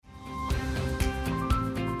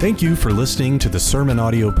Thank you for listening to the Sermon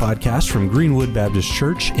Audio Podcast from Greenwood Baptist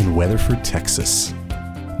Church in Weatherford, Texas.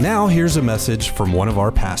 Now, here's a message from one of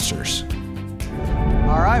our pastors.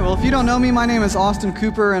 All right, well, if you don't know me, my name is Austin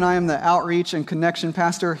Cooper, and I am the Outreach and Connection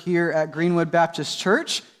Pastor here at Greenwood Baptist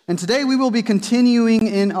Church. And today we will be continuing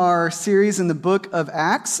in our series in the book of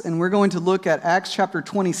Acts, and we're going to look at Acts chapter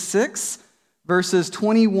 26, verses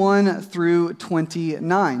 21 through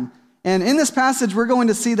 29. And in this passage, we're going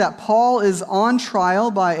to see that Paul is on trial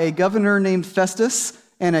by a governor named Festus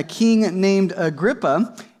and a king named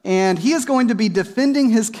Agrippa, and he is going to be defending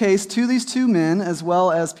his case to these two men as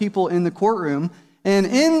well as people in the courtroom. And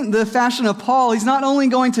in the fashion of Paul, he's not only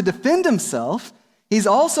going to defend himself, he's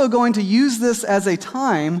also going to use this as a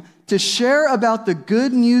time to share about the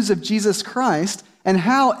good news of Jesus Christ and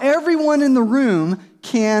how everyone in the room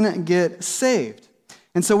can get saved.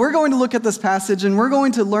 And so we're going to look at this passage and we're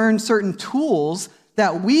going to learn certain tools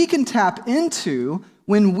that we can tap into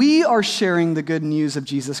when we are sharing the good news of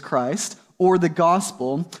Jesus Christ or the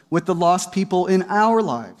gospel with the lost people in our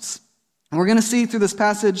lives. And we're going to see through this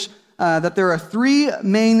passage that there are three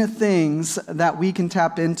main things that we can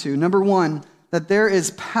tap into. Number one, that there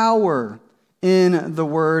is power in the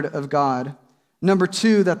Word of God. Number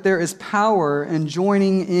two, that there is power in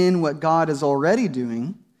joining in what God is already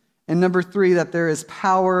doing. And number three, that there is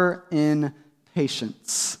power in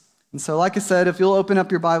patience. And so, like I said, if you'll open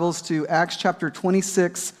up your Bibles to Acts chapter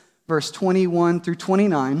 26, verse 21 through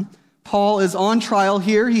 29, Paul is on trial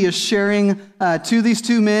here. He is sharing to these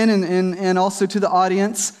two men and also to the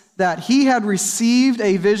audience that he had received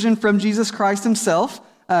a vision from Jesus Christ himself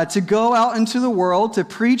to go out into the world to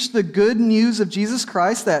preach the good news of Jesus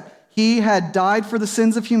Christ, that he had died for the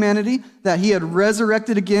sins of humanity, that he had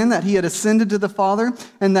resurrected again, that he had ascended to the Father,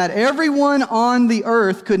 and that everyone on the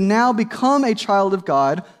earth could now become a child of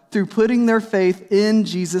God through putting their faith in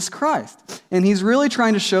Jesus Christ. And he's really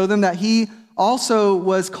trying to show them that he also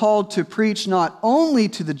was called to preach not only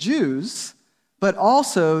to the Jews, but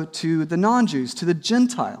also to the non-Jews, to the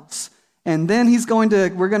Gentiles. And then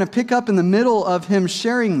we're going to pick up in the middle of him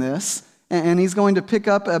sharing this, and he's going to pick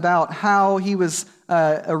up about how he was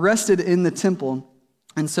arrested in the temple.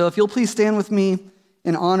 And so if you'll please stand with me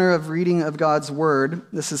in honor of reading of God's word.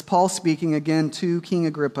 This is Paul speaking again to King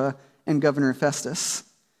Agrippa and Governor Festus.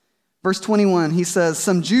 Verse 21, he says,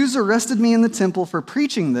 "Some Jews arrested me in the temple for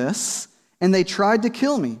preaching this, and they tried to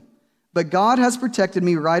kill me. But God has protected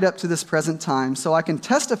me right up to this present time, so I can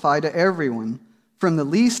testify to everyone, from the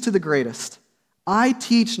least to the greatest. I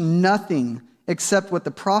teach nothing except what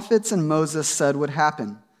the prophets and Moses said would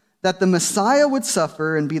happen, that the Messiah would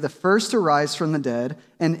suffer and be the first to rise from the dead,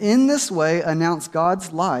 and in this way announce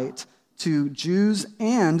God's light to Jews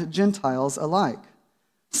and Gentiles alike."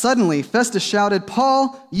 Suddenly, Festus shouted,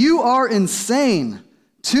 "Paul, you are insane.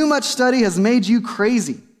 Too much study has made you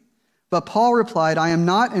crazy." But Paul replied, "I am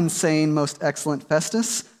not insane, most excellent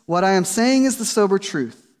Festus. What I am saying is the sober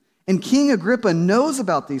truth. And King Agrippa knows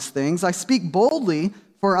about these things. I speak boldly,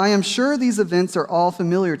 for I am sure these events are all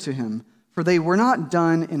familiar to him, for they were not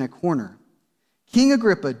done in a corner. King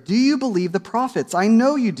Agrippa, do you believe the prophets? I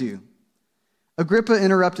know you do." Agrippa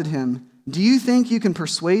interrupted him, "Do you think you can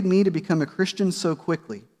persuade me to become a Christian so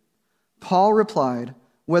quickly?" Paul replied,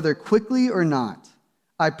 "Whether quickly or not,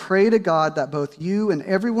 I pray to God that both you and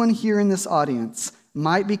everyone here in this audience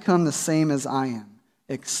might become the same as I am,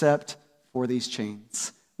 except for these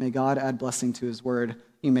chains." May God add blessing to his word.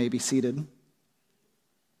 You may be seated.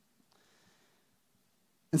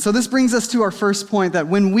 And so this brings us to our first point, that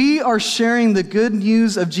when we are sharing the good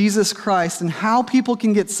news of Jesus Christ and how people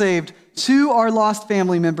can get saved to our lost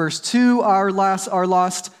family members, to our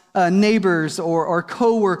lost neighbors or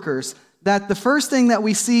co-workers, that the first thing that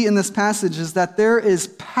we see in this passage is that there is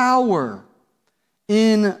power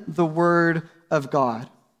in the Word of God.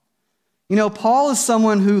 You know, Paul is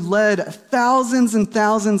someone who led thousands and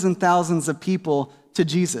thousands and thousands of people to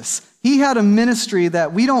Jesus. He had a ministry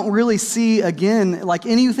that we don't really see again like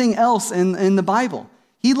anything else in the Bible.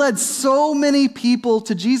 He led so many people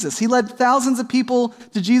to Jesus. He led thousands of people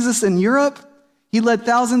to Jesus in Europe. He led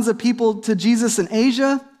thousands of people to Jesus in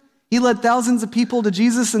Asia. He led thousands of people to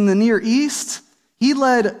Jesus in the Near East. He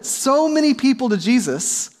led so many people to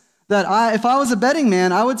Jesus that if I was a betting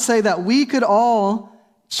man, I would say that we could all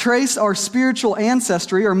trace our spiritual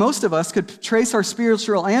ancestry, or most of us could trace our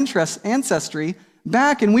spiritual ancestry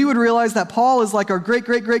back, and we would realize that Paul is like our great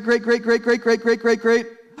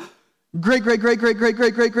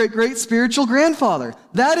spiritual grandfather.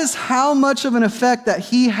 That is how much of an effect that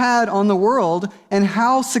he had on the world, and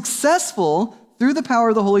how successful through the power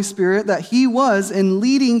of the Holy Spirit that he was in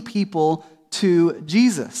leading people to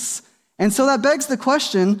Jesus. And so that begs the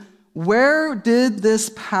question, where did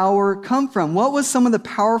this power come from? What was some of the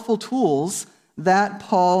powerful tools that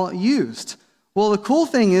Paul used? Well, the cool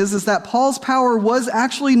thing is that Paul's power was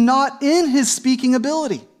actually not in his speaking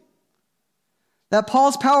ability. That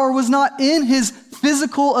Paul's power was not in his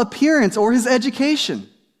physical appearance or his education.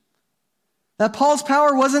 That Paul's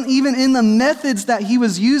power wasn't even in the methods that he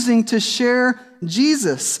was using to share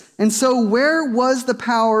Jesus. And so where was the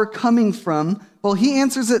power coming from? Well, he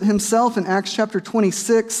answers it himself in Acts chapter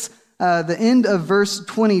 26, the end of verse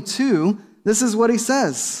 22. This is what he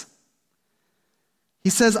says. He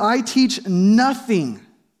says, I teach nothing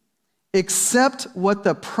except what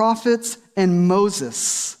the prophets and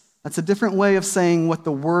Moses, that's a different way of saying what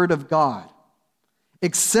the word of God,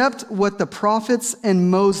 except what the prophets and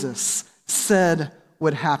Moses said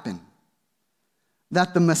would happen.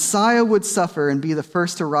 That the Messiah would suffer and be the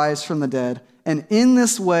first to rise from the dead, and in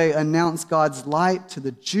this way announce God's light to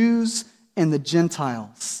the Jews and the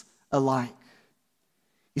Gentiles alike.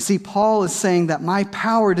 You see, Paul is saying that my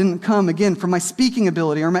power didn't come, again, from my speaking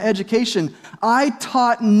ability or my education. I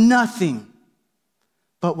taught nothing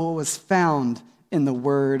but what was found in the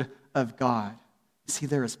Word of God. You see,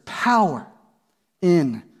 there is power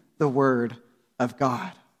in the Word of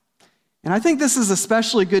God. And I think this is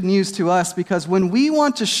especially good news to us because when we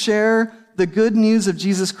want to share the good news of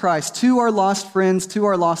Jesus Christ to our lost friends, to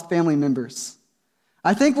our lost family members,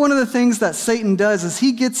 I think one of the things that Satan does is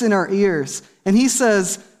he gets in our ears and he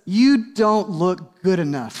says, you don't look good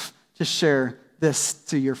enough to share this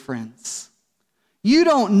to your friends. You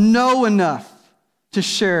don't know enough to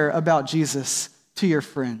share about Jesus to your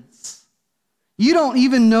friends. You don't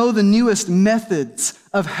even know the newest methods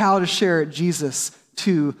of how to share Jesus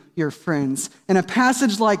to your friends. And a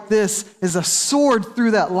passage like this is a sword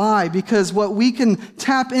through that lie because what we can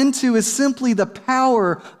tap into is simply the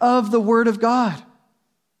power of the Word of God.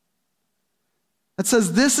 It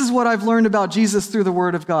says, this is what I've learned about Jesus through the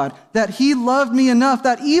Word of God, that He loved me enough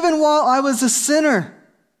that even while I was a sinner,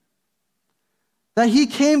 that He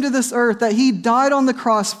came to this earth, that He died on the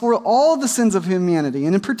cross for all the sins of humanity,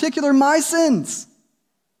 and in particular my sins,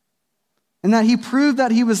 and that He proved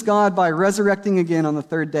that He was God by resurrecting again on the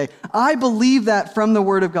third day. I believe that from the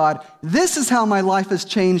Word of God. This is how my life has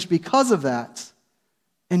changed because of that,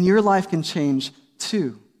 and your life can change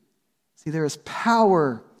too. See, there is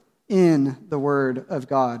power in the Word of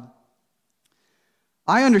God.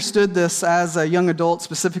 I understood this as a young adult,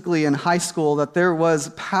 specifically in high school, that there was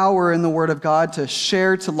power in the Word of God to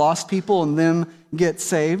share to lost people and them get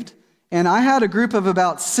saved. And I had a group of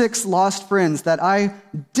about 6 lost friends that I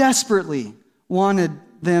desperately wanted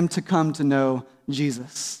them to come to know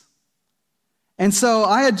Jesus. And so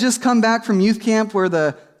I had just come back from youth camp where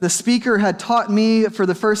the speaker had taught me for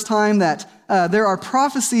the first time that there are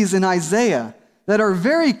prophecies in Isaiah that are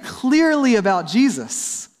very clearly about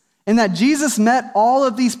Jesus, and that Jesus met all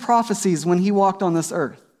of these prophecies when He walked on this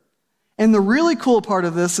earth. And the really cool part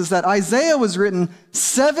of this is that Isaiah was written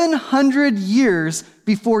 700 years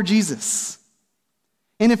before Jesus.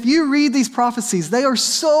 And if you read these prophecies, they are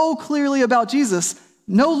so clearly about Jesus,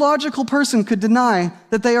 no logical person could deny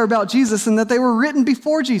that they are about Jesus and that they were written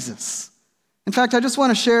before Jesus. In fact, I just want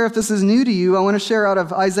to share, if this is new to you, I want to share out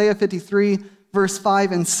of Isaiah 53, verse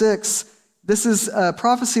 5 and 6. This is a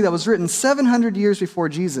prophecy that was written 700 years before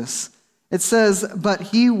Jesus. It says, but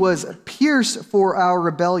He was pierced for our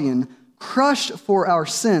rebellion, crushed for our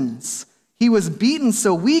sins. He was beaten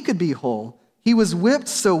so we could be whole. He was whipped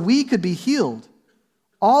so we could be healed.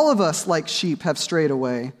 All of us like sheep have strayed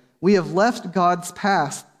away. We have left God's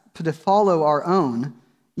path to follow our own.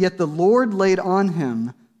 Yet the Lord laid on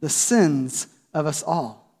Him the sins of us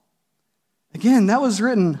all. Again, that was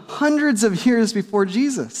written hundreds of years before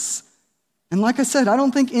Jesus. And like I said, I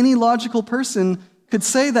don't think any logical person could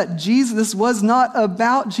say that this was not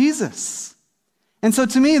about Jesus. And so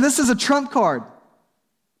to me, this is a trump card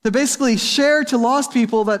to basically share to lost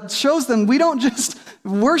people that shows them we don't just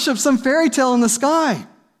worship some fairy tale in the sky,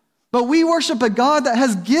 but we worship a God that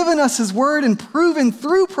has given us His Word and proven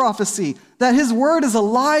through prophecy that His Word is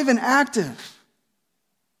alive and active.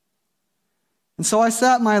 And so I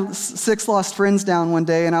sat my 6 lost friends down one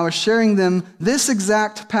day and I was sharing them this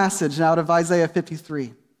exact passage out of Isaiah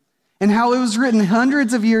 53 and how it was written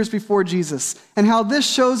hundreds of years before Jesus and how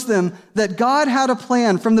this shows them that God had a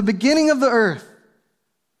plan from the beginning of the earth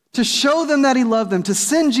to show them that He loved them, to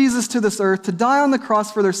send Jesus to this earth, to die on the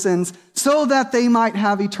cross for their sins so that they might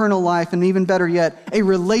have eternal life and even better yet, a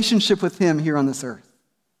relationship with Him here on this earth.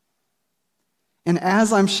 And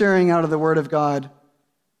as I'm sharing out of the Word of God,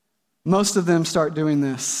 most of them start doing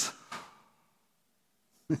this.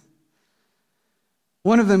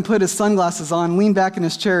 One of them put his sunglasses on, leaned back in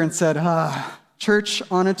his chair and said, church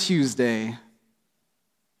on a Tuesday,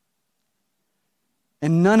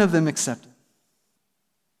 and none of them accepted.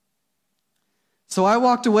 So I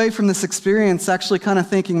walked away from this experience actually kind of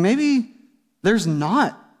thinking, maybe there's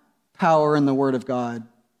not power in the Word of God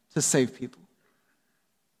to save people.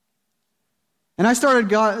 And I started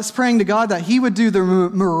praying to God that He would do the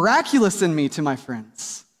miraculous in me to my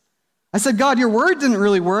friends. I said, God, your Word didn't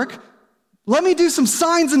really work. Let me do some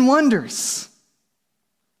signs and wonders.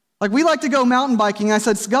 Like, we like to go mountain biking. I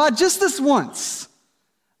said, God, just this once,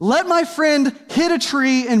 let my friend hit a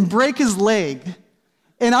tree and break his leg.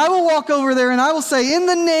 And I will walk over there and I will say, in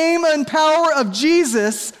the name and power of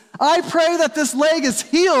Jesus, I pray that this leg is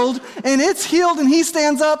healed, and it's healed, and he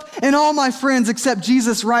stands up, and all my friends accept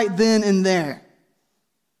Jesus right then and there.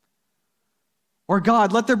 Or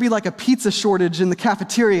God, let there be like a pizza shortage in the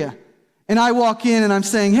cafeteria. And I walk in and I'm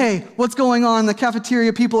saying, hey, what's going on? The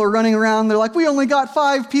cafeteria people are running around. They're like, we only got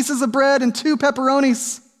 5 pieces of bread and 2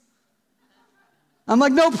 pepperonis. I'm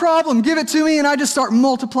like, no problem, give it to me. And I just start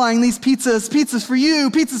multiplying these pizzas. Pizzas for you,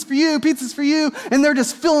 pizzas for you, pizzas for you. And they're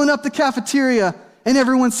just filling up the cafeteria. And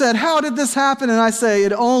everyone said, how did this happen? And I say,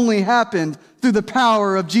 it only happened through the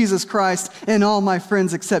power of Jesus Christ. And all my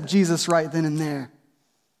friends accept Jesus right then and there.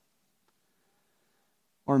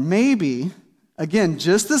 Or maybe, again,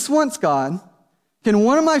 just this once, God, can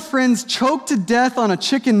one of my friends choke to death on a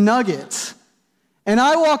chicken nugget? And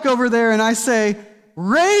I walk over there and I say,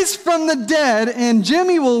 raise from the dead, and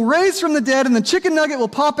Jimmy will raise from the dead, and the chicken nugget will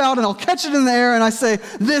pop out, and I'll catch it in the air, and I say,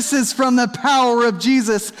 this is from the power of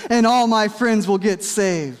Jesus, and all my friends will get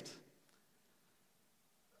saved.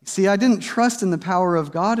 See, I didn't trust in the power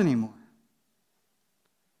of God anymore.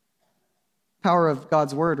 Power of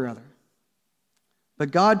God's word, rather. But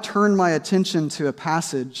God turned my attention to a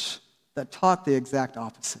passage that taught the exact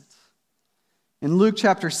opposite. In Luke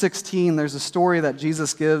chapter 16, there's a story that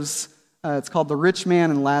Jesus gives. It's called the rich man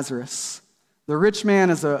and Lazarus. The rich man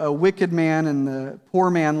is a wicked man, and the poor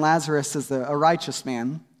man, Lazarus, is a righteous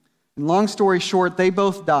man. And long story short, they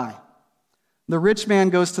both die. The rich man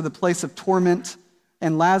goes to the place of torment,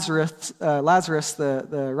 and Lazarus,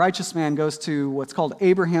 the righteous man, goes to what's called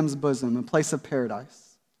Abraham's bosom, a place of paradise.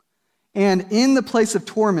 And in the place of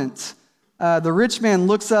torment, the rich man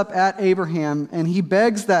looks up at Abraham, and he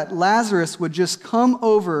begs that Lazarus would just come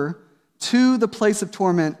over to the place of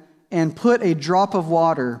torment and put a drop of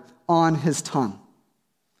water on his tongue.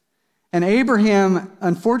 And Abraham,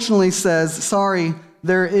 unfortunately, says, sorry,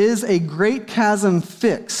 there is a great chasm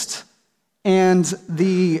fixed, and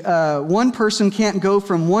the one person can't go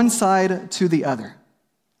from one side to the other.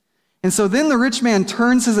 And so then the rich man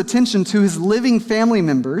turns his attention to his living family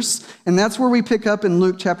members, and that's where we pick up in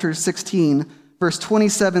Luke chapter 16, verse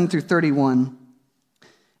 27 through 31.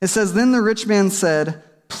 It says, then the rich man said,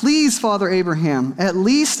 please, Father Abraham, at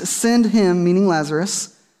least send him, meaning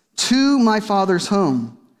Lazarus, to my father's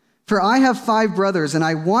home. For I have 5 brothers, and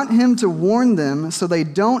I want him to warn them so they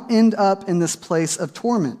don't end up in this place of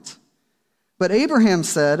torment. But Abraham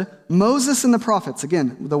said, Moses and the prophets,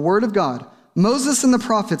 again, the word of God, Moses and the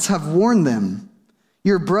prophets have warned them.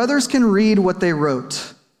 Your brothers can read what they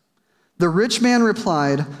wrote. The rich man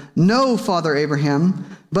replied, no, Father Abraham,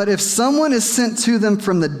 but if someone is sent to them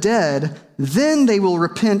from the dead, then they will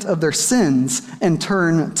repent of their sins and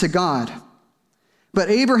turn to God. But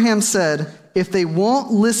Abraham said, if they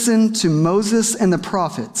won't listen to Moses and the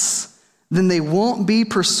prophets, then they won't be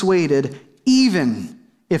persuaded, even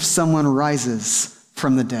if someone rises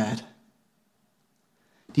from the dead.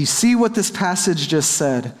 Do you see what this passage just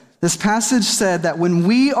said? This passage said that when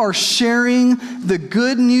we are sharing the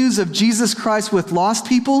good news of Jesus Christ with lost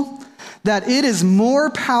people, that it is more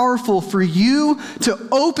powerful for you to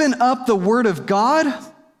open up the Word of God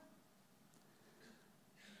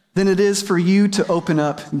than it is for you to open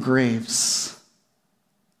up graves.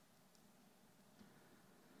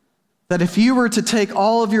 That if you were to take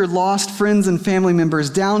all of your lost friends and family members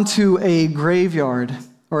down to a graveyard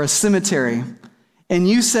or a cemetery, and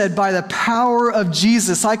you said, by the power of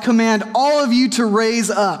Jesus, I command all of you to raise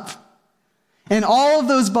up. And all of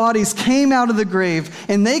those bodies came out of the grave,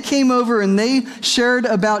 and they came over and they shared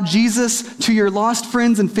about Jesus to your lost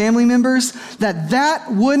friends and family members, that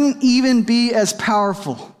wouldn't even be as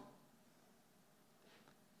powerful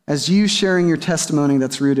as you sharing your testimony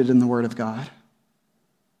that's rooted in the Word of God.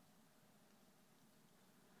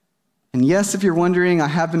 And yes, if you're wondering, I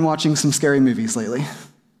have been watching some scary movies lately.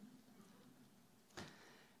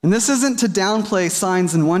 And this isn't to downplay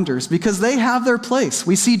signs and wonders, because they have their place.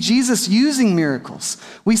 We see Jesus using miracles.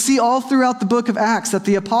 We see all throughout the book of Acts that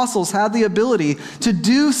the apostles had the ability to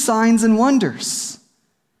do signs and wonders.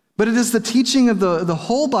 But it is the teaching of the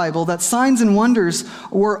whole Bible that signs and wonders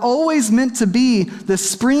were always meant to be the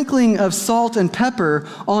sprinkling of salt and pepper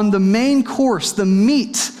on the main course, the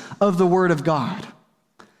meat of the Word of God.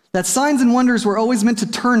 That signs and wonders were always meant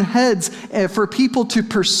to turn heads for people to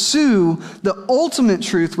pursue the ultimate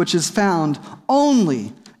truth, which is found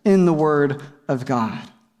only in the Word of God.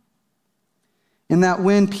 And that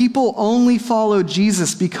when people only follow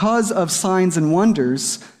Jesus because of signs and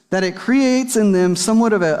wonders, that it creates in them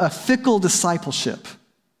somewhat of a fickle discipleship.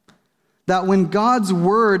 That when God's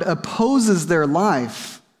word opposes their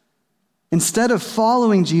life, instead of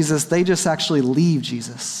following Jesus, they just actually leave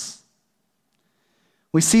Jesus.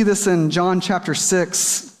 We see this in John chapter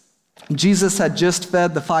 6. Jesus had just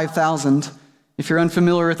fed the 5,000. If you're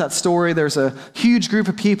unfamiliar with that story, there's a huge group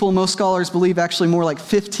of people. Most scholars believe actually more like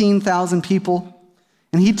 15,000 people.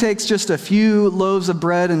 And he takes just a few loaves of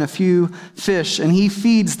bread and a few fish, and he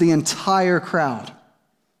feeds the entire crowd.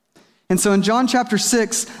 And so in John chapter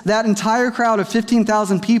 6, that entire crowd of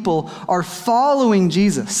 15,000 people are following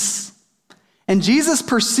Jesus. And Jesus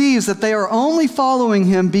perceives that they are only following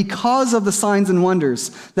him because of the signs and wonders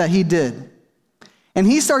that he did. And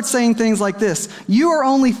he starts saying things like this: "You are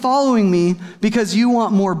only following me because you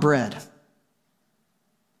want more bread."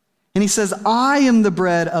 And he says, "I am the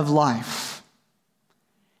bread of life."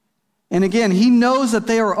 And again, he knows that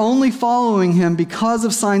they are only following him because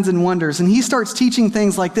of signs and wonders. And he starts teaching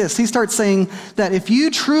things like this. He starts saying that if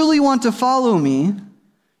you truly want to follow me,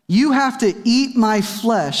 you have to eat my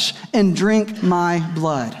flesh and drink my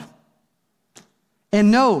blood.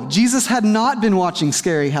 And no, Jesus had not been watching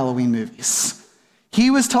scary Halloween movies. He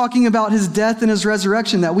was talking about his death and his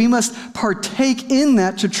resurrection, that we must partake in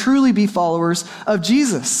that to truly be followers of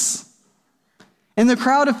Jesus. And the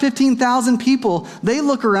crowd of 15,000 people, they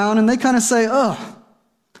look around and they kind of say,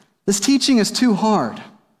 this teaching is too hard.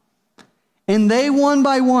 And they one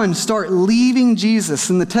by one start leaving Jesus.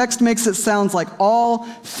 And the text makes it sound like all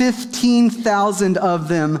 15,000 of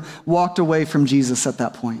them walked away from Jesus at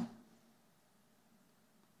that point.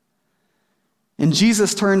 And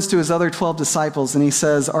Jesus turns to his other 12 disciples and he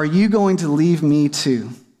says, "Are you going to leave me too?"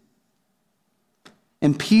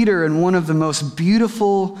 And Peter, in one of the most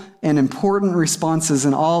beautiful and important responses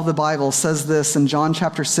in all of the Bible, says this in John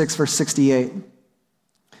chapter 6, verse 68.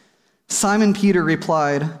 Simon Peter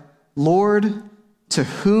replied, "Lord, to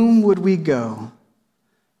whom would we go?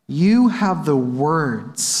 You have the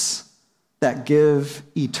words that give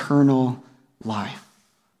eternal life."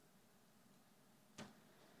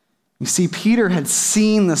 You see, Peter had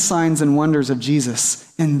seen the signs and wonders of Jesus,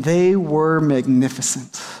 and they were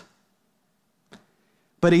magnificent.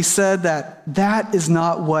 But he said that is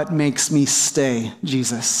not what makes me stay,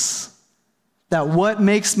 Jesus. That what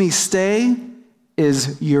makes me stay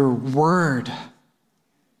is your word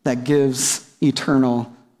that gives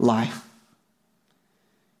eternal life.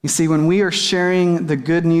 You see, when we are sharing the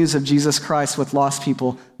good news of Jesus Christ with lost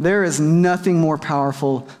people, there is nothing more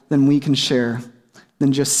powerful than we can share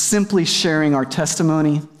than just simply sharing our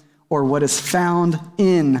testimony or what is found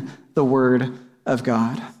in the Word of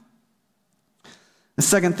God. The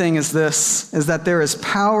second thing is this, is that there is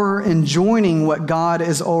power in joining what God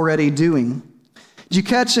is already doing. Did you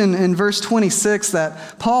catch in verse 26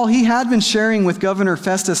 that Paul, he had been sharing with Governor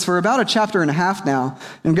Festus for about a chapter and a half now.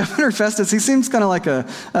 And Governor Festus, he seems kind of like a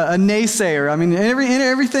naysayer. I mean, in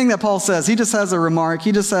everything that Paul says, he just has a remark.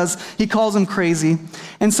 He calls him crazy.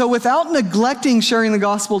 And so without neglecting sharing the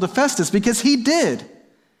gospel to Festus, because he did,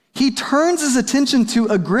 he turns his attention to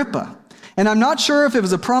Agrippa. And I'm not sure if it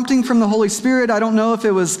was a prompting from the Holy Spirit. I don't know if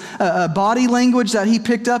it was a body language that he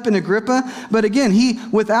picked up in Agrippa. But again,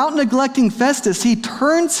 without neglecting Festus, he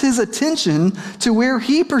turns his attention to where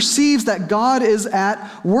he perceives that God is at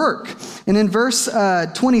work. And in verse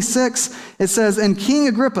 26, it says, "And King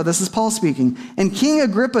Agrippa," this is Paul speaking, "and King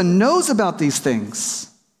Agrippa knows about these things.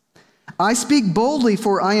 I speak boldly,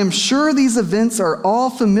 for I am sure these events are all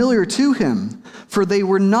familiar to him. For they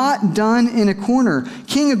were not done in a corner.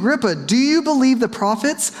 King Agrippa, do you believe the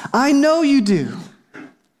prophets? I know you do."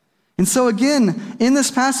 And so again, in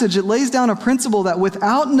this passage, it lays down a principle that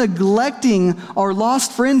without neglecting our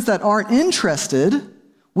lost friends that aren't interested,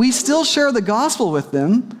 we still share the gospel with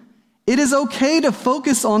them. It is okay to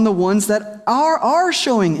focus on the ones that are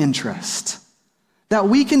showing interest. That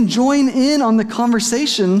we can join in on the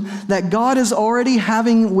conversation that God is already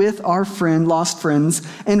having with our lost friends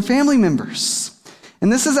and family members.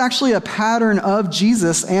 And this is actually a pattern of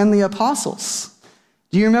Jesus and the apostles.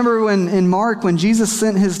 Do you remember in Mark, when Jesus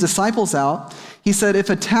sent his disciples out, he said, if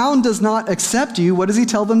a town does not accept you, what does he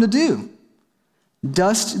tell them to do?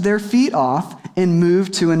 Dust their feet off and move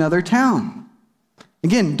to another town.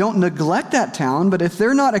 Again, don't neglect that town, but if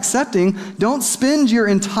they're not accepting, don't spend your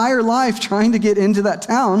entire life trying to get into that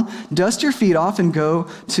town. Dust your feet off and go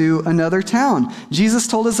to another town. Jesus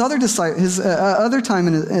told he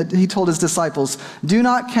told his disciples, do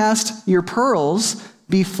not cast your pearls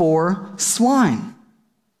before swine.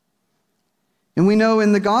 And we know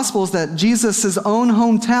in the Gospels that Jesus' own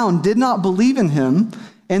hometown did not believe in him,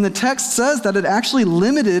 and the text says that it actually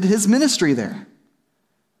limited his ministry there.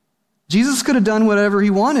 Jesus could have done whatever he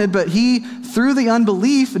wanted, but he, through the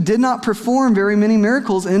unbelief, did not perform very many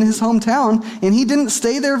miracles in his hometown, and he didn't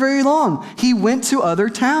stay there very long. He went to other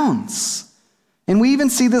towns. And we even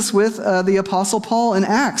see this with the Apostle Paul in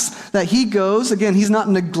Acts, that he goes, again, he's not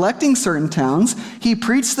neglecting certain towns. He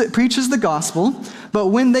preaches the gospel, but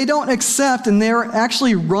when they don't accept and they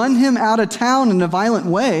actually run him out of town in a violent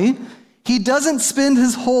way, he doesn't spend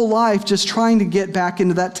his whole life just trying to get back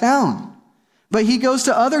into that town. But he goes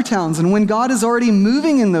to other towns, and when God is already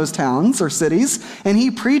moving in those towns or cities, and he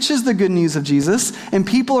preaches the good news of Jesus, and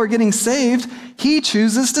people are getting saved, he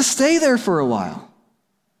chooses to stay there for a while.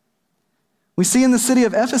 We see in the city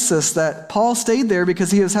of Ephesus that Paul stayed there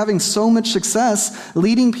because he was having so much success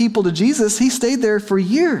leading people to Jesus. He stayed there for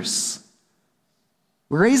years,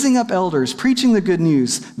 raising up elders, preaching the good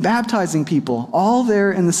news, baptizing people, all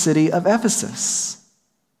there in the city of Ephesus.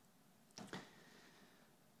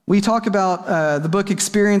 We talk about the book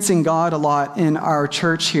Experiencing God a lot in our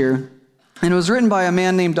church here, and it was written by a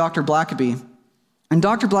man named Dr. Blackaby. And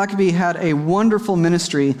Dr. Blackaby had a wonderful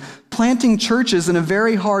ministry planting churches in a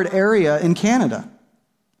very hard area in Canada.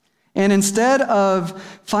 And instead of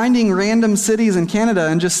finding random cities in Canada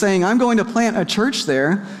and just saying, I'm going to plant a church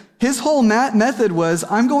there, his whole method was,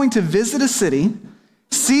 I'm going to visit a city,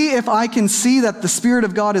 see if I can see that the Spirit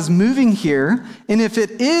of God is moving here, and if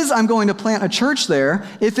it is, I'm going to plant a church there.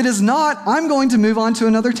 If it is not, I'm going to move on to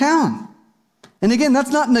another town. And again, that's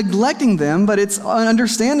not neglecting them, but it's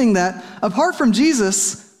understanding that apart from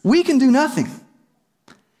Jesus, we can do nothing.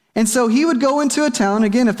 And so he would go into a town,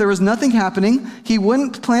 again, if there was nothing happening, he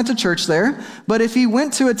wouldn't plant a church there, but if he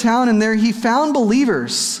went to a town and there he found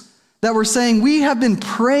believers that were saying, we have been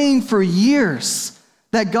praying for years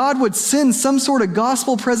that God would send some sort of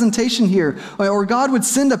gospel presentation here, or God would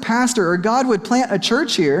send a pastor, or God would plant a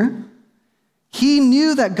church here, he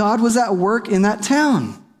knew that God was at work in that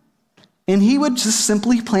town. And he would just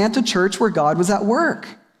simply plant a church where God was at work.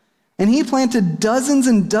 And he planted dozens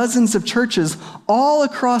and dozens of churches all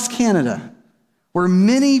across Canada, where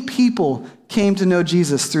many people came to know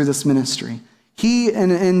Jesus through this ministry.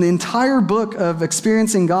 And the entire book of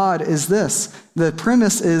Experiencing God is this. The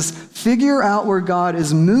premise is figure out where God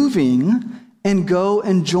is moving and go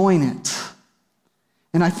and join it.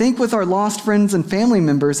 And I think with our lost friends and family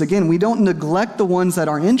members, again, we don't neglect the ones that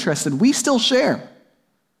aren't interested. We still share.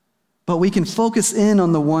 But we can focus in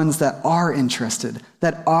on the ones that are interested,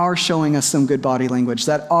 that are showing us some good body language,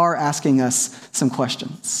 that are asking us some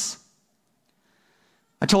questions.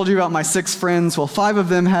 I told you about my 6 friends. Well, 5 of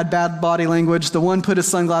them had bad body language. The one put his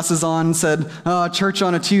sunglasses on and said, church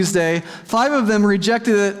on a Tuesday. 5 of them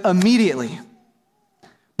rejected it immediately.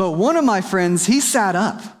 But one of my friends, he sat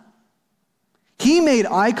up. He made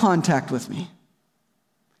eye contact with me.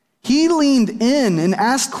 He leaned in and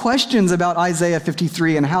asked questions about Isaiah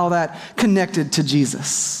 53 and how that connected to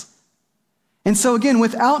Jesus. And so again,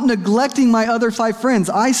 without neglecting my other 5 friends,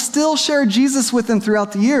 I still shared Jesus with them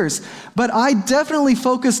throughout the years, but I definitely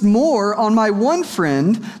focused more on my one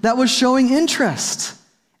friend that was showing interest.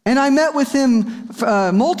 And I met with him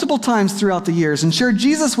multiple times throughout the years and shared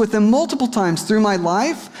Jesus with him multiple times through my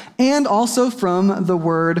life and also from the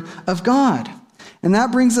Word of God. And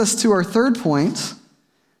that brings us to our third point,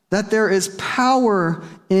 that there is power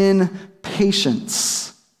in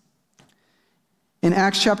patience. In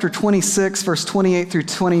Acts chapter 26, verse 28 through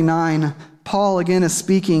 29, Paul again is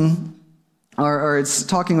speaking, or it's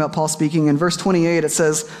talking about Paul speaking. In verse 28, it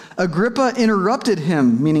says, Agrippa interrupted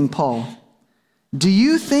him, meaning Paul. Do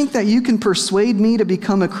you think that you can persuade me to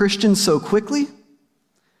become a Christian so quickly?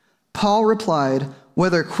 Paul replied,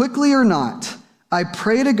 whether quickly or not, I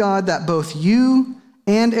pray to God that both you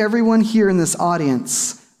and everyone here in this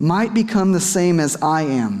audience might become the same as I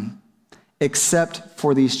am, except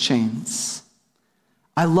for these chains.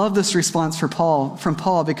 I love this response from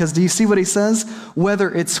Paul, because do you see what he says?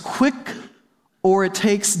 Whether it's quick or it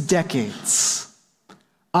takes decades,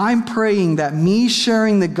 I'm praying that me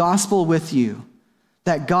sharing the gospel with you,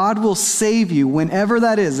 that God will save you whenever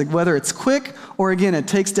that is, whether it's quick or again, it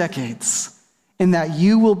takes decades, and that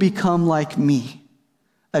you will become like me,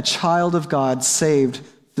 a child of God saved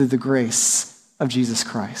through the grace of Jesus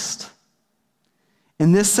Christ.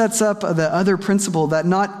 And this sets up the other principle that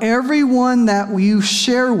not everyone that you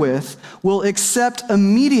share with will accept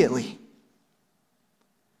immediately.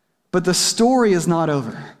 But the story is not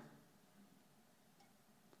over.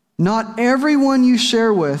 Not everyone you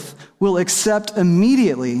share with will accept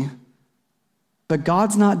immediately, but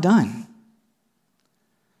God's not done.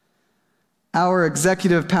 Our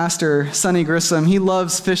executive pastor, Sonny Grissom, he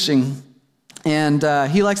loves fishing, and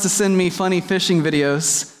he likes to send me funny fishing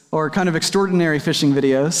videos, or kind of extraordinary fishing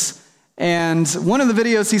videos. And one of the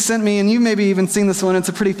videos he sent me, and you've maybe even seen this one, it's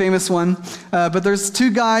a pretty famous one, but there's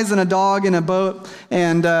two guys and a dog in a boat,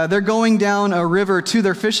 and they're going down a river to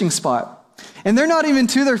their fishing spot. And they're not even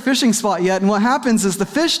to their fishing spot yet, and what happens is the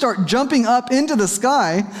fish start jumping up into the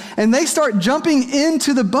sky, and they start jumping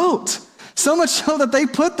into the boat. So much so that they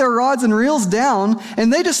put their rods and reels down,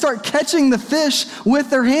 and they just start catching the fish with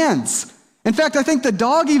their hands. In fact, I think the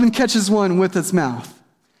dog even catches one with its mouth.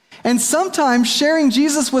 And sometimes sharing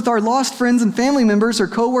Jesus with our lost friends and family members or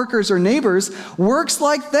coworkers or neighbors works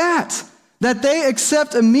like that they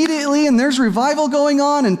accept immediately, and there's revival going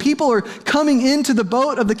on, and people are coming into the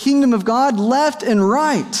boat of the kingdom of God left and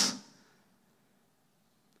right.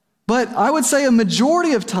 But I would say a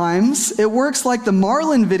majority of times it works like the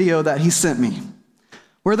marlin video that he sent me,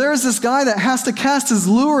 where there's this guy that has to cast his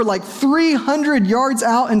lure like 300 yards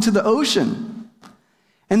out into the ocean.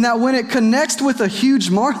 And that when it connects with a huge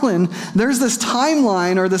marlin, there's this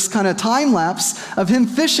timeline or this kind of time lapse of him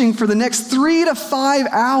fishing for the next 3 to 5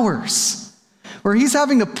 hours, where he's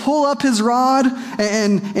having to pull up his rod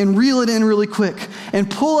and reel it in really quick, and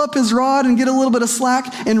pull up his rod and get a little bit of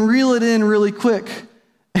slack and reel it in really quick.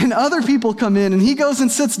 And other people come in, and he goes and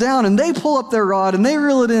sits down, and they pull up their rod, and they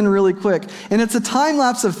reel it in really quick. And it's a time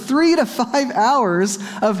lapse of 3 to 5 hours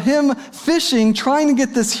of him fishing, trying to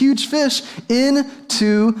get this huge fish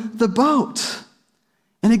into the boat.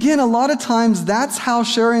 And again, a lot of times, that's how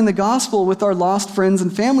sharing the gospel with our lost friends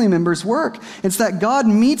and family members work. It's that God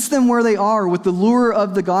meets them where they are with the lure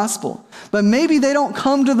of the gospel. But maybe they don't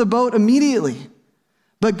come to the boat immediately.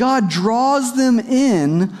 But God draws them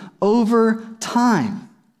in over time.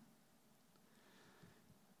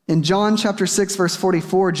 In John chapter 6, verse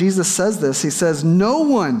 44, Jesus says this. He says, "No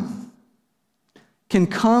one can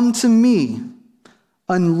come to me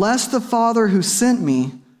unless the Father who sent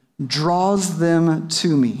me draws them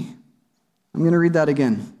to me." I'm going to read that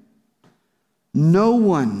again. "No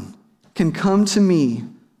one can come to me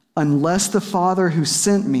unless the Father who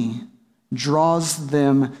sent me draws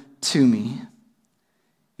them to me."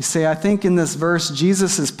 You see, I think in this verse,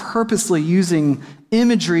 Jesus is purposely using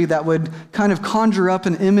imagery that would kind of conjure up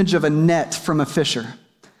an image of a net from a fisher.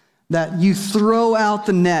 That you throw out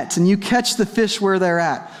the net and you catch the fish where they're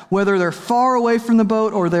at, whether they're far away from the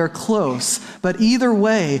boat or they're close. But either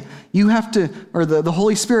way, you have to, or the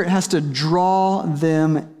Holy Spirit has to draw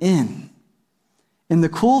them in. And the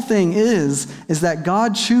cool thing is that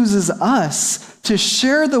God chooses us to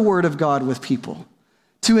share the word of God with people,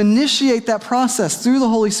 to initiate that process through the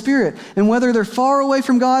Holy Spirit. And whether they're far away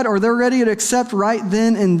from God or they're ready to accept right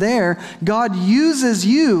then and there, God uses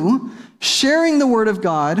you sharing the Word of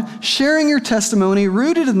God, sharing your testimony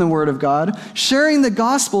rooted in the Word of God, sharing the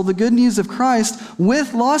gospel, the good news of Christ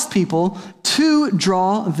with lost people to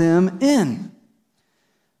draw them in.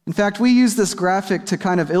 In fact, we use this graphic to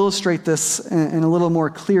kind of illustrate this in a little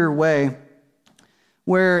more clear way,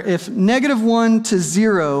 where if -1 to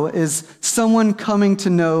 0 is someone coming to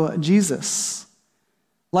know Jesus.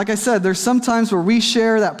 Like I said, there's some times where we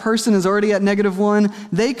share that person is already at -1.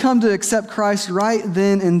 They come to accept Christ right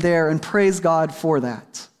then and there, and praise God for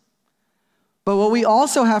that. But what we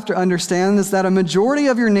also have to understand is that a majority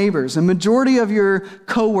of your neighbors, a majority of your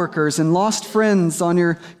coworkers and lost friends on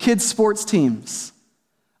your kids' sports teams,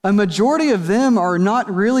 a majority of them are not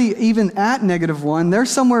really even at -1. They're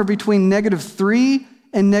somewhere between -3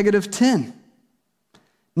 and -10.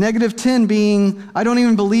 -10 being, I don't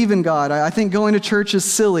even believe in God. I think going to church is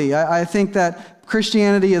silly. I think that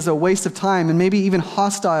Christianity is a waste of time and maybe even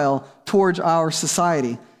hostile towards our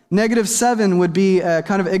society. -7 would be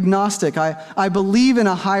kind of agnostic. I believe in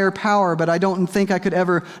a higher power, but I don't think I could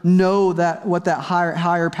ever know what that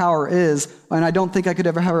higher power is, and I don't think I could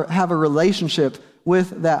ever have a relationship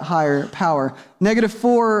with that higher power.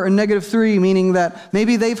 -4 or -3, meaning that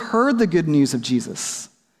maybe they've heard the good news of Jesus.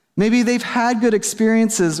 Maybe they've had good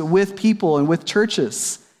experiences with people and with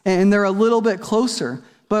churches, and they're a little bit closer.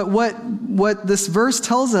 But what this verse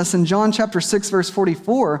tells us in John chapter 6, verse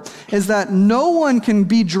 44, is that no one can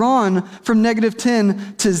be drawn from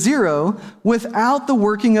 -10 to 0 without the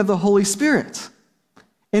working of the Holy Spirit.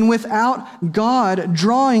 And without God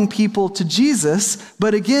drawing people to Jesus.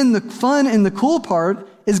 But again, the fun and the cool part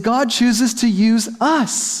is God chooses to use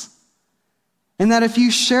us. And that if you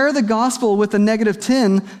share the gospel with a negative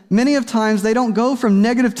 10, many of times they don't go from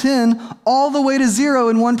negative 10 all the way to 0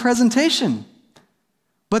 in one presentation.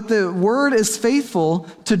 But the word is faithful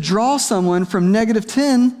to draw someone from negative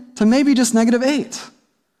 10 to maybe just negative 8,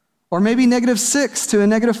 or maybe negative 6 to a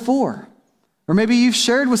negative 4. Or maybe you've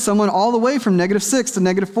shared with someone all the way from negative 6 to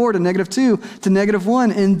negative 4 to negative 2 to negative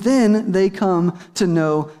 1, and then they come to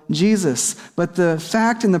know Jesus. But the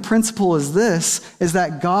fact and the principle is this, is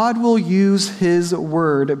that God will use his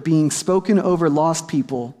word being spoken over lost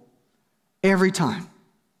people every time.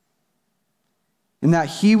 And that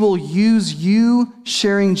he will use you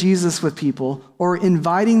sharing Jesus with people or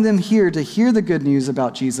inviting them here to hear the good news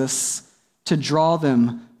about Jesus to draw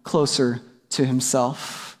them closer to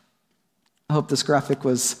himself. I hope this graphic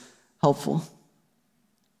was helpful.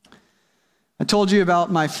 I told you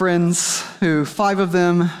about my friends who 5 of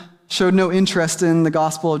them showed no interest in the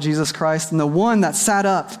gospel of Jesus Christ, and the one that sat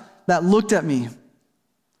up, that looked at me,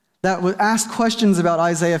 that asked questions about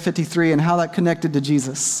Isaiah 53 and how that connected to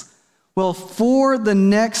Jesus. Well, for the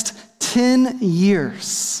next 10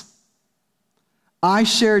 years, I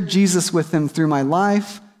shared Jesus with them through my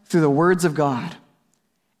life, through the words of God.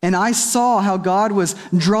 And I saw how God was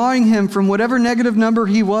drawing him from whatever negative number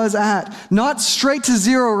he was at, not straight to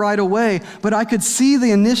 0 right away, but I could see the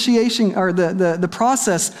initiation or the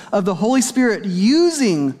process of the Holy Spirit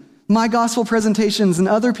using my gospel presentations and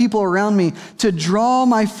other people around me to draw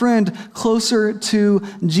my friend closer to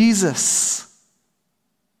Jesus.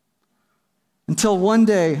 Until one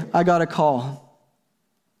day I got a call.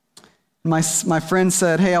 My friend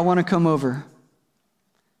said, "Hey, I want to come over."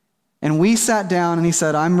 And we sat down and he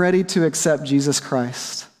said, "I'm ready to accept Jesus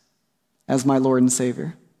Christ as my Lord and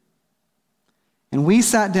Savior." And we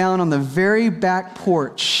sat down on the very back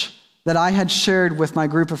porch that I had shared with my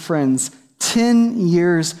group of friends 10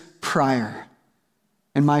 years prior.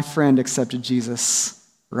 And my friend accepted Jesus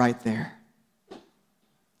right there.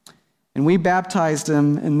 And we baptized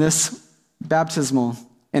him in this baptismal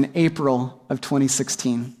in April of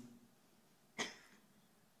 2016.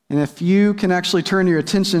 And if you can actually turn your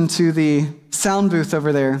attention to the sound booth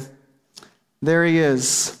over there, there he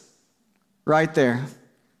is, right there.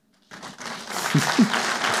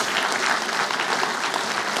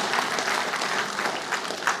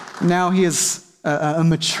 Now he is a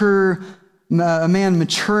man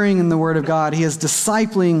maturing in the Word of God. He is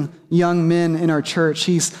discipling young men in our church.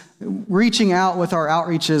 He's reaching out with our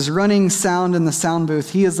outreaches, running sound in the sound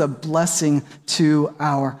booth. He is a blessing to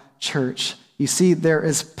our church. You see, there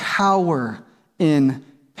is power in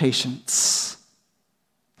patience.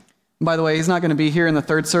 And by the way, he's not going to be here in the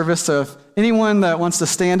third service, so if anyone that wants to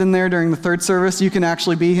stand in there during the third service, you can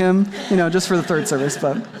actually be him, just for the third service.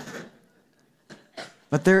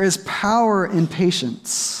 But there is power in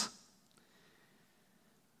patience.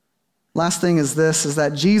 Last thing is this, is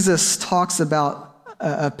that Jesus talks about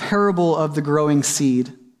a parable of the growing seed.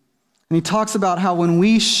 And he talks about how when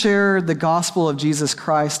we share the gospel of Jesus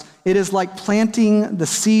Christ, it is like planting the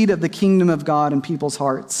seed of the kingdom of God in people's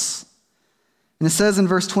hearts. And it says in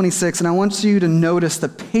verse 26, and I want you to notice the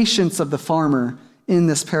patience of the farmer in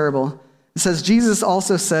this parable. It says, Jesus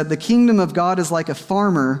also said, "The kingdom of God is like a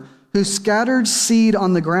farmer who scattered seed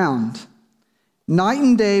on the ground. Night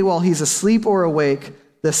and day while he's asleep or awake,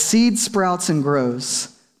 the seed sprouts and grows,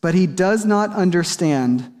 but he does not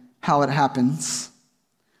understand how it happens.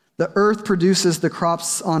 The earth produces the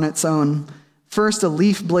crops on its own. First a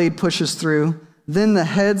leaf blade pushes through, then the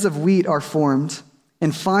heads of wheat are formed,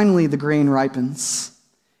 and finally the grain ripens.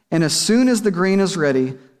 And as soon as the grain is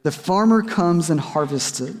ready, the farmer comes and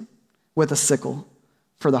harvests it with a sickle,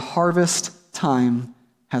 for the harvest time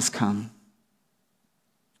has come."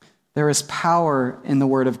 There is power in the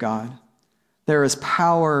Word of God. There is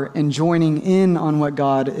power in joining in on what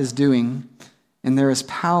God is doing, and there is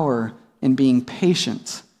power in being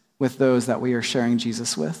patient with those that we are sharing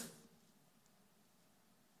Jesus with.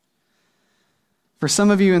 For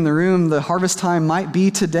some of you in the room, the harvest time might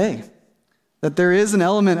be today. That there is an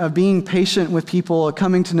element of being patient with people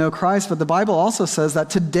coming to know Christ, but the Bible also says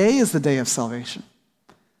that today is the day of salvation.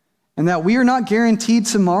 And that we are not guaranteed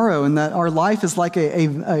tomorrow, and that our life is like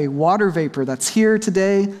a water vapor that's here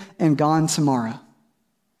today and gone tomorrow.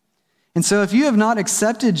 And so if you have not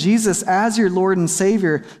accepted Jesus as your Lord and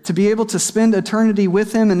Savior, to be able to spend eternity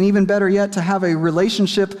with him, and even better yet, to have a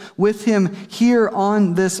relationship with him here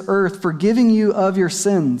on this earth, forgiving you of your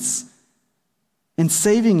sins and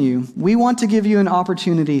saving you, we want to give you an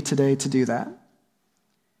opportunity today to do that.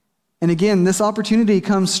 And again, this opportunity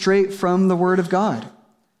comes straight from the Word of God.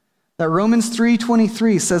 That Romans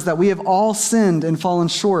 3:23 says that we have all sinned and fallen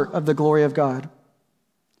short of the glory of God.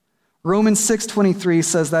 Romans 6:23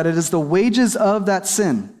 says that it is the wages of that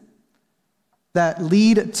sin that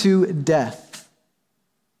lead to death.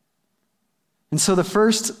 And so the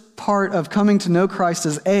first part of coming to know Christ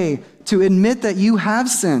is A, to admit that you have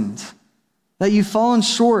sinned, that you've fallen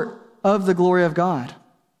short of the glory of God.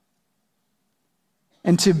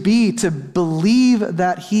 And to B, to believe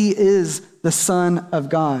that he is the Son of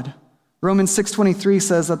God. Romans 6:23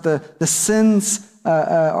 says that the sins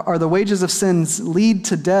are the wages of sins lead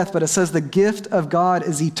to death, but it says the gift of God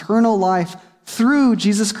is eternal life through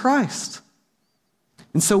Jesus Christ.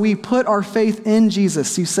 And so we put our faith in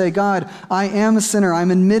Jesus. You say, God, I am a sinner.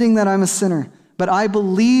 I'm admitting that I'm a sinner, but I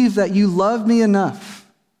believe that you love me enough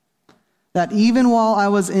that even while I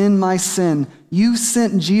was in my sin, you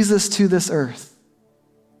sent Jesus to this earth,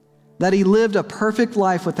 that he lived a perfect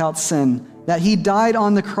life without sin, that he died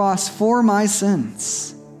on the cross for my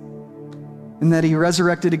sins, and that he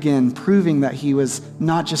resurrected again, proving that he was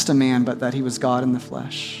not just a man, but that he was God in the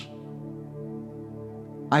flesh.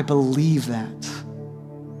 I believe that.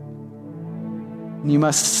 And you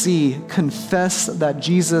must confess that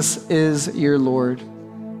Jesus is your Lord.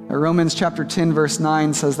 Romans chapter 10, verse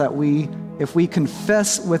 9 says that if we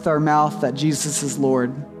confess with our mouth that Jesus is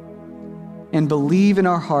Lord and believe in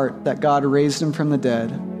our heart that God raised him from the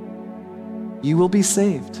dead, you will be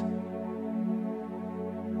saved.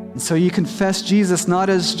 And so you confess Jesus not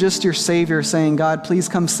as just your Savior, saying, God, please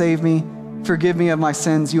come save me, forgive me of my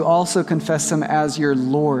sins. You also confess him as your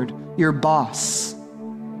Lord, your boss.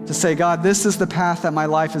 To say, God, this is the path that my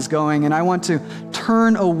life is going, and I want to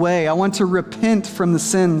turn away. I want to repent from the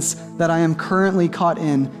sins that I am currently caught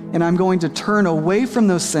in, and I'm going to turn away from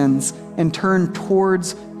those sins and turn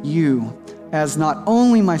towards you as not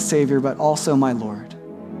only my Savior, but also my Lord.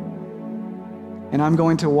 And I'm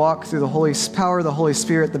going to walk through the power of the Holy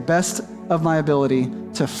Spirit, the best of my ability,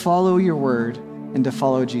 to follow your word and to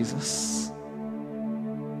follow Jesus.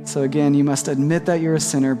 So again, you must admit that you're a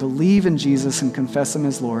sinner, believe in Jesus, and confess him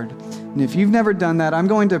as Lord. And if you've never done that, I'm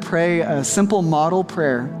going to pray a simple model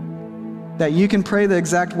prayer that you can pray the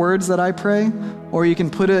exact words that I pray, or you can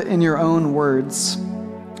put it in your own words.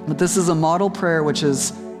 But this is a model prayer which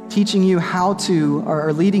is teaching you how to,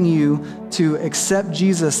 or leading you to accept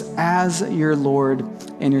Jesus as your Lord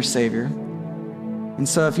and your Savior. And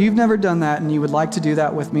so if you've never done that and you would like to do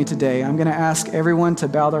that with me today, I'm going to ask everyone to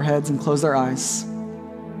bow their heads and close their eyes.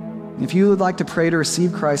 If you would like to pray to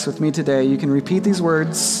receive Christ with me today, you can repeat these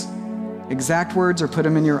words, exact words, or put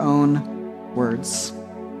them in your own words.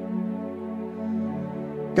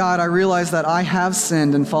 God, I realize that I have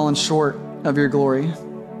sinned and fallen short of your glory.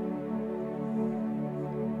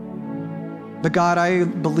 But God, I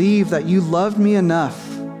believe that you loved me enough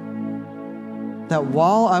that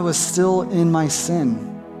while I was still in my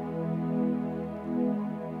sin,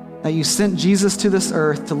 that you sent Jesus to this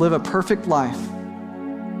earth to live a perfect life,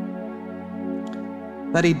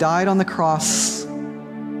 that he died on the cross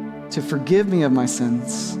to forgive me of my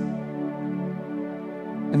sins,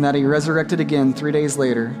 and that he resurrected again 3 days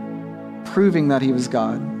later, proving that he was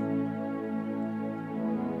God.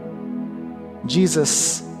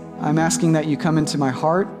 Jesus, I'm asking that you come into my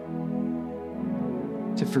heart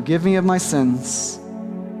to forgive me of my sins.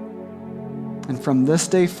 And from this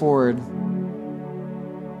day forward,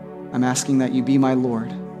 I'm asking that you be my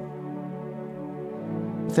Lord.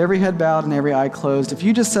 With every head bowed and every eye closed, if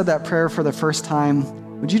you just said that prayer for the first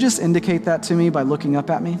time, would you just indicate that to me by looking up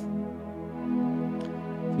at me?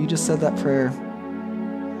 If you just said that prayer,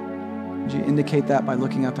 would you indicate that by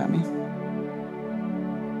looking up at me?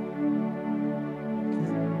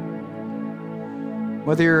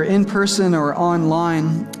 Whether you're in person or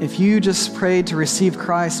online, if you just prayed to receive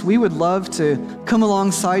Christ, we would love to come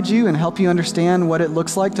alongside you and help you understand what it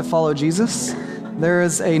looks like to follow Jesus. There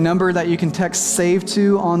is a number that you can text SAVE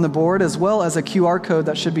to on the board, as well as a QR code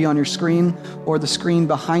that should be on your screen or the screen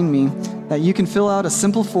behind me, that you can fill out a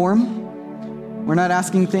simple form. We're not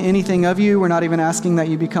asking anything of you. We're not even asking that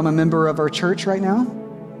you become a member of our church right now.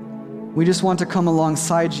 We just want to come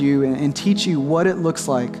alongside you and teach you what it looks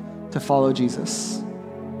like to follow Jesus.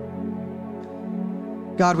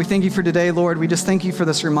 God, we thank you for today, Lord. We just thank you for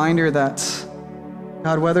this reminder that,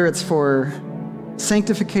 God, whether it's for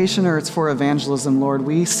sanctification or it's for evangelism, Lord,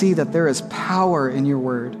 we see that there is power in your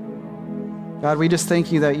word. God, we just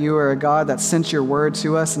thank you that you are a God that sent your word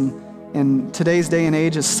to us, and today's day and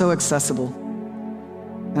age is so accessible.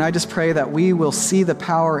 And I just pray that we will see the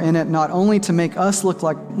power in it, not only to make us look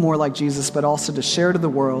more like Jesus, but also to share to the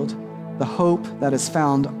world the hope that is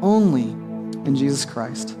found only in Jesus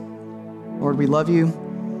Christ. Lord, we love you.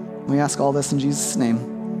 We ask all this in Jesus' name.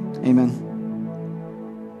 Amen.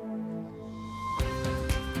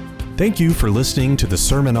 Thank you for listening to the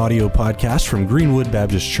Sermon Audio Podcast from Greenwood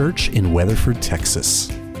Baptist Church in Weatherford, Texas.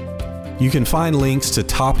 You can find links to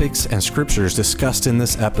topics and scriptures discussed in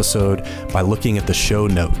this episode by looking at the show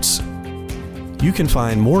notes. You can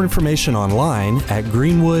find more information online at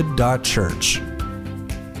greenwood.church.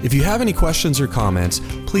 If you have any questions or comments,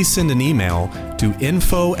 please send an email to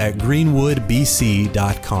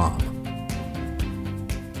info@greenwoodbc.com.